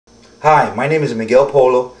Hi, my name is Miguel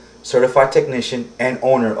Polo, certified technician and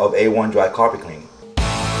owner of A1 Dry Carpet Cleaning.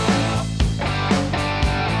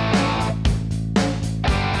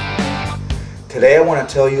 Today I want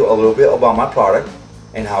to tell you a little bit about my product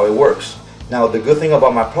and how it works. Now the good thing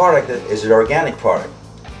about my product is an organic product.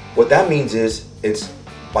 What that means is it's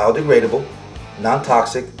biodegradable,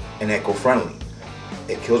 non-toxic, and eco-friendly.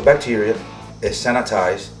 It kills bacteria, is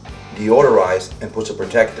sanitized, deodorized, and puts a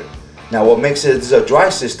protector. Now what makes it a dry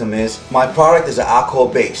system is my product is an alcohol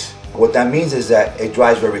base. What that means is that it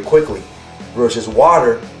dries very quickly versus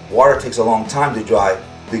water. Water takes a long time to dry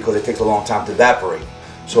because it takes a long time to evaporate.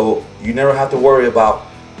 So you never have to worry about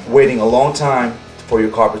waiting a long time for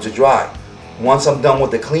your carpet to dry. Once I'm done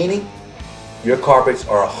with the cleaning, your carpets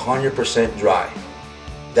are 100% dry.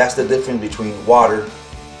 That's the difference between water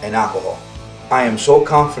and alcohol. I am so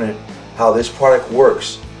confident how this product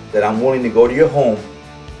works that I'm willing to go to your home,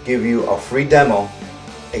 give you a free demo,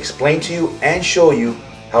 explain to you and show you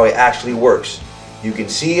how it actually works. You can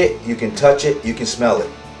see it, you can touch it, you can smell it.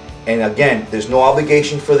 And again, there's no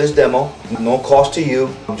obligation for this demo, no cost to you,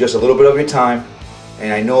 just a little bit of your time,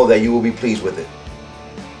 and I know that you will be pleased with it.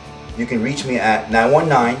 You can reach me at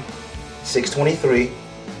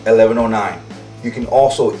 919-623-1109. You can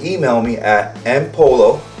also email me at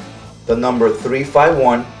mpolo, the number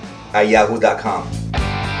 351 at yahoo.com.